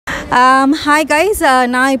Hi guys,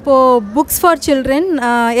 நான் இப்போ Books for Children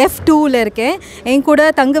F2ல இருக்கேன். என் கூட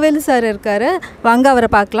தங்கவேலு சார் இருக்காரு. வாங்க அவரை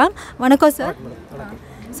பார்க்கலாம். வணக்கம் சார்.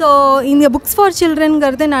 ஸோ இந்த புக்ஸ் ஃபார்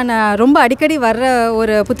சில்ட்ரன்ங்கிறது நான் ரொம்ப அடிக்கடி வர்ற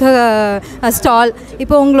ஒரு புத்தக ஸ்டால்.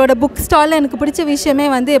 இப்போ உங்களோட புக் ஸ்டாலில் எனக்கு பிடிச்ச விஷயமே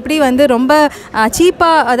வந்து எப்படி வந்து ரொம்ப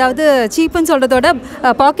சீப்பாக, அதாவது சீப்புன்னு சொல்கிறதோட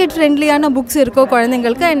பாக்கெட் ஃப்ரெண்ட்லியான புக்ஸ் இருக்கோ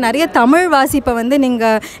குழந்தைங்களுக்கு, நிறைய தமிழ் வாசிப்பை வந்து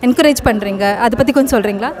நீங்கள் என்கரேஜ் பண்ணுறீங்க. அதை பற்றி கொஞ்சம்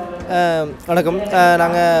சொல்கிறீங்களா? வணக்கம்.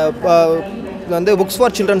 நாங்கள் வந்து புக்ஸ்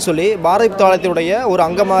ஃபார் சில்ட்ரன் சொல்லி பாரதி புத்தகாலயத்துடைய ஒரு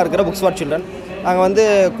அங்கமாக இருக்கிற புக்ஸ் ஃபார் சில்ட்ரன். நாங்கள் வந்து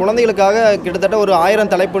குழந்தைகளுக்காக கிட்டத்தட்ட ஒரு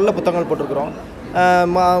 1000 தலைப்புள்ள புத்தகங்கள் போட்டிருக்கிறோம்.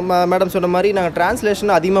 மேடம் சொன்ன மாதிரி நாங்கள் டிரான்ஸ்லேஷன்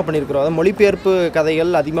அதிகமாக பண்ணியிருக்கிறோம். அதாவது மொழிபெயர்ப்பு கதைகள்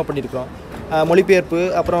அதிகமாக பண்ணியிருக்கிறோம். மொழிபெயர்ப்பு,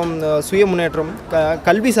 அப்புறம் சுய முன்னேற்றம்,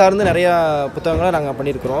 கல்வி சார்ந்து நிறையா புத்தகங்களை நாங்கள்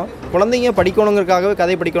பண்ணியிருக்கிறோம். குழந்தைங்க படிக்கணுங்கிறதுக்காகவே,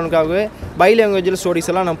 கதை படிக்கணுங்கிறதுக்காகவே பை லாங்குவேஜில்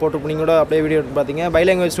ஸ்டோரிஸ் எல்லாம் நான் போட்டிருப்போம். நீங்கள் கூட அப்படியே வீடியோ பார்த்தீங்க. பை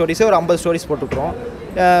லாங்குவேஜ் ஸ்டோரிஸே ஒரு 50 ஸ்டோரிஸ் போட்டிருக்கிறோம்.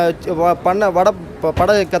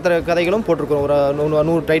 பட கதைகளும் போட்டிருக்கிறோம். ஒரு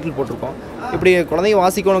 100 டைட்டில் போட்டிருக்கோம். இப்படி குழந்தைங்க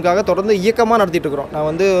வாசிக்கணுக்காக தொடர்ந்து இயக்கமாக நடத்திட்டு இருக்கிறோம். நான்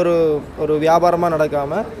வந்து ஒரு வியாபாரமாக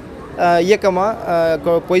நடக்காமல்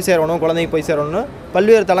இயக்கமாக போய் சேரணும், குழந்தைங்க போய் சேரணும்னு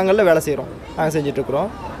பல்வேறு தளங்களில் வேலை செய்கிறோம். நாங்கள் செஞ்சிட்ருக்குறோம்.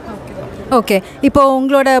 ஓகே, இப்போது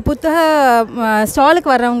உங்களோட புத்தக ஸ்டாலுக்கு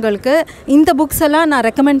வர்றவங்களுக்கு இந்த புக்ஸ் எல்லாம் நான்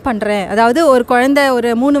ரெக்கமெண்ட் பண்ணுறேன், அதாவது ஒரு குழந்தை ஒரு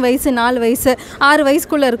 3 வயசு 4 வயசு 6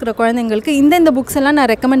 வயசுக்குள்ளே இருக்கிற குழந்தைங்களுக்கு இந்த புக்ஸ் எல்லாம்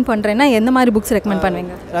நான் ரெக்கமெண்ட் பண்ணுறேன்னா எந்த மாதிரி புக்ஸ் ரெக்கமெண்ட்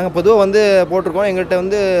பண்ணுவீங்க? நாங்கள் பொதுவாக வந்து போட்டிருக்கோம். எங்கள்கிட்ட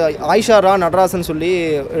வந்து ஆயிஷா ரா நடராசன் சொல்லி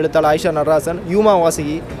எழுத்தாளர் ஆயிஷா நடராசன், யூமா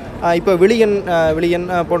வாசிகி, இப்போ விழியன்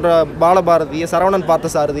போன்ற பாலபாரதி, சரவணன்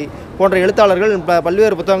பார்த்தசாரதி போன்ற எழுத்தாளர்கள்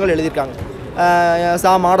பல்வேறு புத்தகங்கள் எழுதியிருக்காங்க.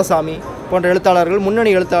 மாடசாமி போன்ற எழுத்தாளர்கள்,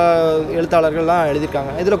 முன்னணி எழுத்தாளர்கள்லாம்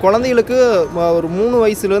எழுதியிருக்காங்க. இதில் குழந்தைகளுக்கு ஒரு 3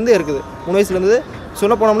 வயசுலேருந்து இருக்குது. 3 வயசுலேருந்து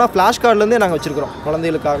சொல்ல போனோம்னா ஃப்ளாஷ் கார்ட்லேருந்தே நாங்கள் வச்சுருக்கிறோம்.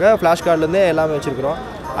 குழந்தைகளுக்காக ஃப்ளாஷ் கார்ட்லேருந்தே எல்லாமே வச்சுருக்கிறோம்.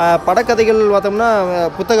 படக்கதைகள் பார்த்தோம்னா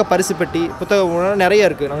புத்தக பரிசு பெட்டி, புத்தகம் நிறைய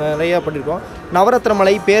இருக்குது. நாங்கள் நிறையா பண்ணியிருக்கோம்.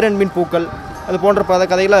 நவரத்னமலை, பேரன்பின் பூக்கள், அது போன்ற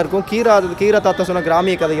கதைகளாக இருக்கும். கீரா தாத்தா சொன்ன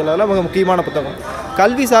கிராமிய கதைகள் அதெல்லாம் மிக முக்கியமான புத்தகம்.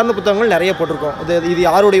 கல்வி சார்ந்த புத்தகங்கள் நிறைய போட்டிருக்கோம். இது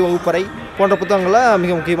யாருடைய வகுப்பறை போன்ற புத்தகங்களாக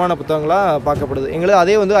மிக முக்கியமான புத்தகங்களாக பார்க்கப்படுது. எங்களுக்கு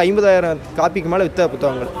அதே வந்து 50,000 காப்பிக்கு மேலே விற்ற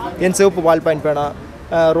புத்தகங்கள். என் சிவப்பு பால்பாயின் பேனா,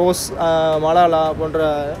 ரோஸ், மலாலா போன்ற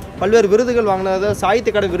பல்வேறு விருதுகள் வாங்கினது.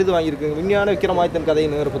 சாகித்ய அகாடமி விருது வாங்கியிருக்கு. விஞ்ஞான விக்ரமாதித்தன்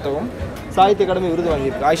கதைங்கிற புத்தகம் சாகித்ய அகாடமி விருது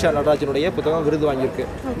வாங்கியிருக்கு. ஆயிஷா நடராஜனுடைய புத்தகம் விருது வாங்கியிருக்கு.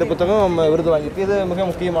 இந்த புத்தகம் விருது வாங்கியிருக்கு. இது மிக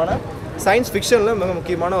முக்கியமான சயின்ஸ் ஃபிக்ஷனில் மிக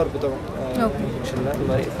முக்கியமான ஒரு புத்தகம்.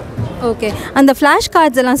 ஓகே, அந்த ஃப்ளாஷ்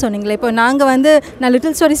கார்ட்ஸ் எல்லாம் சொன்னீங்களே, இப்போ நாங்கள் வந்து நான்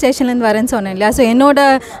லிட்டில் ஸ்டோரி ஸ்டேஷன்லேருந்து வரேன்னு சொன்னேன் இல்லையா? ஸோ என்னோட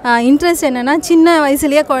இன்ட்ரெஸ்ட் என்னென்னா, சின்ன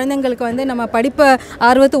வயசுலேயே குழந்தைங்களுக்கு வந்து நம்ம படிப்பை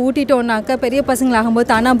ஆர்வத்தை ஊட்டிட்டோன்னாக்கா பெரிய பசங்களாகும்போது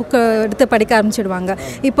தானாக புக்கை எடுத்து படிக்க ஆரம்பிச்சிடுவாங்க.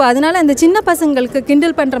 இப்போ அதனால் அந்த சின்ன பசங்களுக்கு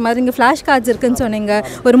கிண்டில் பண்ணுற மாதிரி இங்கே ஃப்ளாஷ் கார்ட்ஸ் இருக்குதுன்னு சொன்னீங்க.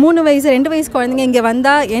 ஒரு 3 வயசு 2 வயசு குழந்தைங்க இங்கே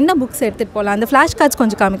வந்தால் என்ன புக்ஸ் எடுத்துகிட்டு போகலாம்? அந்த ஃப்ளாஷ் கார்ட்ஸ்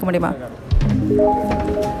கொஞ்சம் காமிக்க முடியுமா?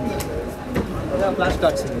 Flash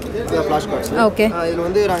cards. ஓகே, இதில்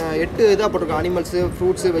வந்து நாங்கள் 8 இதாக போட்டிருக்கோம். அனிமல்ஸு,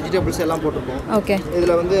 ஃப்ரூட்ஸு, வெஜிடபிள்ஸ் எல்லாம் போட்டிருக்கோம். ஓகே,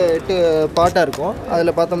 இதில் வந்து 8 பாட்டாக இருக்கும்.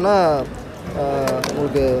 அதில் பார்த்தோம்னா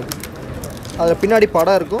உங்களுக்கு அதில் பின்னாடி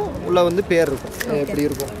படம் இருக்கும், உள்ளே வந்து பேர் இருக்கும். எப்படி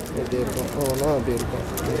இருக்கும் ஒவ்வொன்றும் அப்படி இருக்கும்.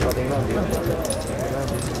 பார்த்தீங்கன்னா அப்படி இருக்கும்.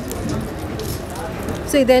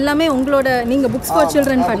 ஸோ இது எல்லாமே உங்களோட நீங்கள் புக்ஸ் ஃபார்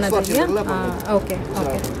சில்ட்ரன் பண்ணது இல்லையா? Okay,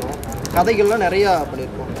 okay. கதைகள்லாம் நிறையா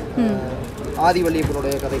பண்ணியிருக்கோம்.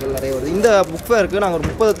 ஆதிவள்ளியப்பனுடைய கதைகள் நிறைய வருது. இந்த புக் ஃபேருக்கு நாங்கள் ஒரு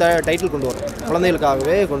 30 டைட்டில் கொண்டு வரோம்.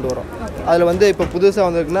 குழந்தைகளுக்காகவே கொண்டு வரோம். அதில் வந்து இப்போ புதுசாக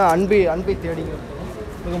வந்திருக்குன்னா அன்பை தேடி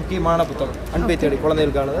மிக முக்கியமான புத்தகம். அன்பை தேடி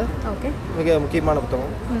குழந்தைகளுக்கானது மிக முக்கியமான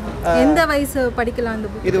புத்தகம். எந்த வயசு படிக்கலாம் இந்த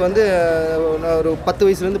புக்? இது வந்து ஒரு 10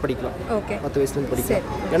 வயசுலேருந்து படிக்கலாம். 10 வயசுலேருந்து படிக்கலாம்.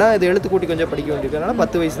 ஏன்னா இது எழுத்து கூட்டி கொஞ்சம் படிக்க வேண்டியிருக்கனால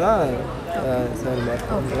 10 வயசு தான்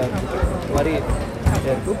மாதிரி இருக்குது.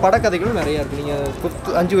 படக்கதைகளும் நிறையா இருக்குது. நீங்கள்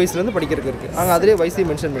 5 வயசுலேருந்து படிக்கிறதுக்கு இருக்குது. நாங்கள் அதிலே வயசையும்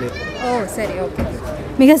மென்ஷன் பண்ணியிருக்கோம். ஓ சரி, ஓகே.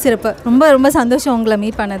 மிக சிறப்பு. ரொம்ப ரொம்ப சந்தோஷம் உங்களை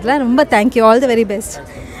மீட் பண்ணதில். ரொம்ப thank you. All the very best.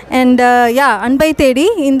 And அன்பை தேடி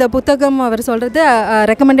இந்த புத்தகம் அவர் சொல்கிறது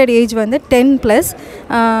ரெக்கமெண்டட் ஏஜ் வந்து 10+.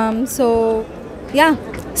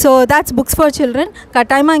 So that's books for children.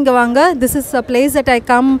 கட்டாயமாக இங்கே வாங்க. This is a place that I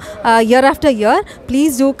come year after year.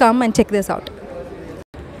 Please do come and check this out.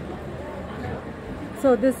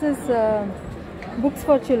 So this is books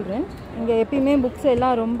for children. இங்கே எப்பயுமே புக்ஸ்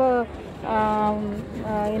எல்லாம் ரொம்ப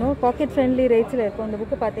packet friendly ரேட்ஸில் இருக்கும். இந்த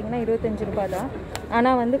book பார்த்தீங்கன்னா 25 ரூபா தான்.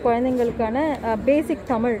 ஆனால் வந்து குழந்தைங்களுக்கான பேசிக்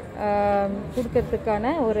தமிழ்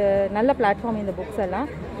கொடுக்கறதுக்கான ஒரு நல்ல பிளாட்ஃபார்ம் இந்த புக்ஸ் எல்லாம்.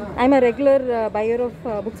 I am a regular pier of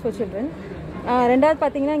books for children. ரெண்டாவது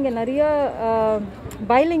பார்த்தீங்கன்னா இங்கே நிறைய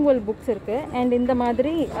bilingual books இருக்குது. அண்ட் இந்த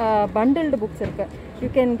மாதிரி bundled books இருக்குது. You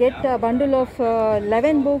can get a bundle of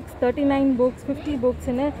 11 books, 39 books, 50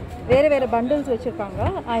 booksன்னு வேறு bundles வச்சுருக்காங்க.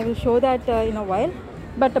 I will show that in a while.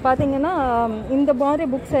 But பார்த்திங்கன்னா இந்த மாதிரி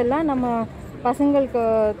புக்ஸ் எல்லாம் நம்ம பசங்களுக்கு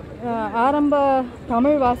ஆரம்ப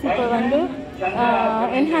தமிழ் வாசிப்பை வந்து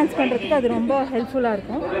என்ஹான்ஸ் பண்ணுறதுக்கு அது ரொம்ப ஹெல்ப்ஃபுல்லாக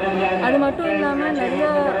இருக்கும். அது மட்டும் இல்லாமல் நிறைய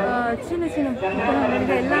சின்ன சின்ன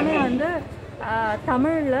புத்தகங்கள் எல்லாமே வந்து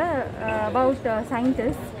தமிழில் அபவுட்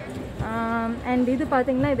சயின்டிஸ்ட். அண்ட் இது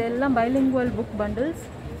பார்த்திங்கன்னா இதெல்லாம் பைலிங்குவல் புக் பண்டில்ஸ்.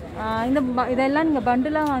 இதெல்லாம் நீங்கள்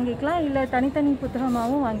பண்டிலாக வாங்கிக்கலாம், இல்லை தனித்தனி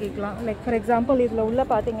புத்தகமாகவும் வாங்கிக்கலாம். லைக் ஃபார் எக்ஸாம்பிள் இதில் உள்ள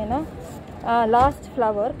பார்த்திங்கன்னா லாஸ்ட்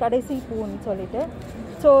ஃப்ளவர், கடைசி பூன்னு சொல்லிட்டு.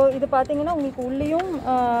 ஸோ இது பார்த்திங்கன்னா உங்களுக்கு உள்ளேயும்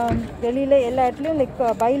வெளியில் எல்லா இடத்துலையும் லைக்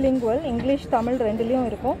பைலிங்குவல், இங்கிலீஷ் தமிழ் ரெண்டுலேயும்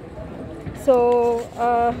இருக்கும். So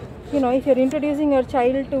if you're introducing your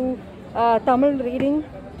child to Tamil reading,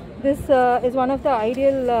 this is one of the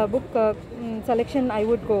ideal book selection I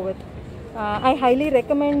would go with. I highly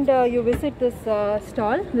recommend you visit this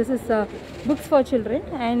stall. This is Books for Children,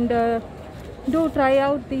 and do try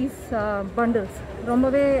out these bundles.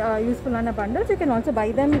 ரொம்பவே யூஸ்ஃபுல்லான bundles. You can also buy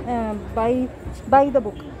them, buy the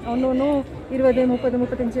book. ஒன்று 20, 30,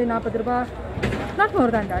 35, 40 ரூபாய், not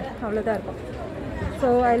more than that, அவ்வளோதான் இருக்கும். So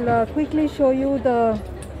I'll quickly show you the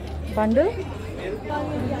bundle.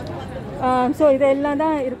 So இதெல்லாம்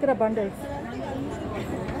தான் இருக்கிற bundles.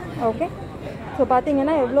 Okay, so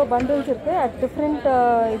பார்த்தீங்கன்னா எவ்வளோ பண்டில்ஸ் இருக்குது. அட் டிஃப்ரெண்ட்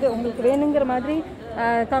இது உங்களுக்கு வேணுங்கிற மாதிரி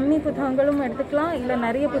கம்மி புத்தகங்களும் எடுத்துக்கலாம், இல்லை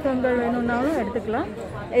நிறைய புத்தகங்கள் வேணும்னாலும் எடுத்துக்கலாம்.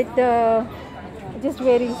 It just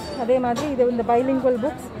varies. அதே மாதிரி இது இந்த bilingual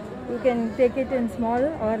books you can take it in small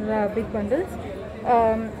are big bundles.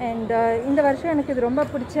 And இந்த வருஷம் எனக்கு இது ரொம்ப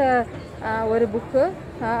பிடிச்ச ஒரு புக்கு.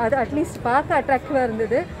 அது அட்லீஸ்ட் பார்க்க அட்ராக்டிவாக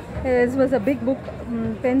இருந்தது. This was a big book,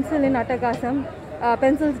 pencil இன் அட்டகாசம்,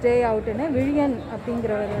 பென்சில்ஸ் டே அவுட்டுன்னு விழியன்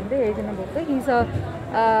அப்படிங்கிறவர் வந்து எழுதின புக்கு. ஹீஸ் அ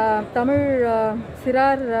தமிழ்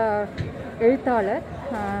சிறார் எழுத்தாளர்.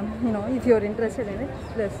 If you're interested in it,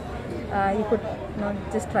 plus you good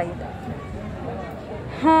just try it.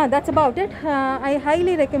 That's about it. I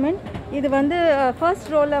highly recommend. இது வந்து ஃபர்ஸ்ட்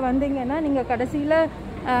ரோவில் வந்தீங்கன்னா நீங்கள் கடைசியில்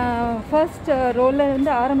ஃபர்ஸ்ட் ரோவில்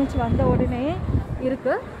இருந்து ஆரம்பித்து வந்த உடனே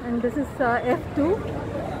இருக்குது. And this is F2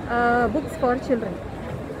 Books for Children.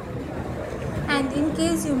 And in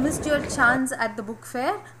case you missed your chance at the book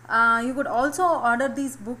fair, you could also order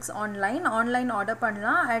these books online order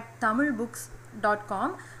பண்ணலாம் at tamilbooks.com.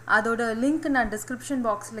 அதோட லிங்க் நான் டிஸ்கிரிப்ஷன்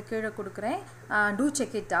பாக்ஸில் கீழே கொடுக்குறேன். Two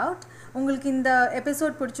check it out. உங்களுக்கு இந்த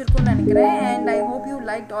episode பிடிச்சிருக்குன்னு நினைக்கிறேன். And I hope you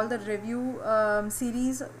liked all the review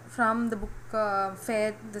series from the book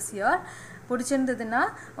fair this year. பிடிச்சிருந்ததுன்னா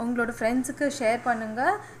உங்களோட ஃப்ரெண்ட்ஸுக்கு ஷேர்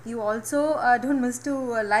பண்ணுங்கள். You also don't miss to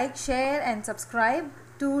like, share and subscribe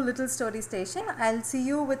to Little Story Station. I'll see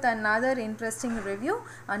you with another interesting review.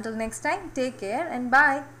 Until next time, take care and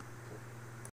bye.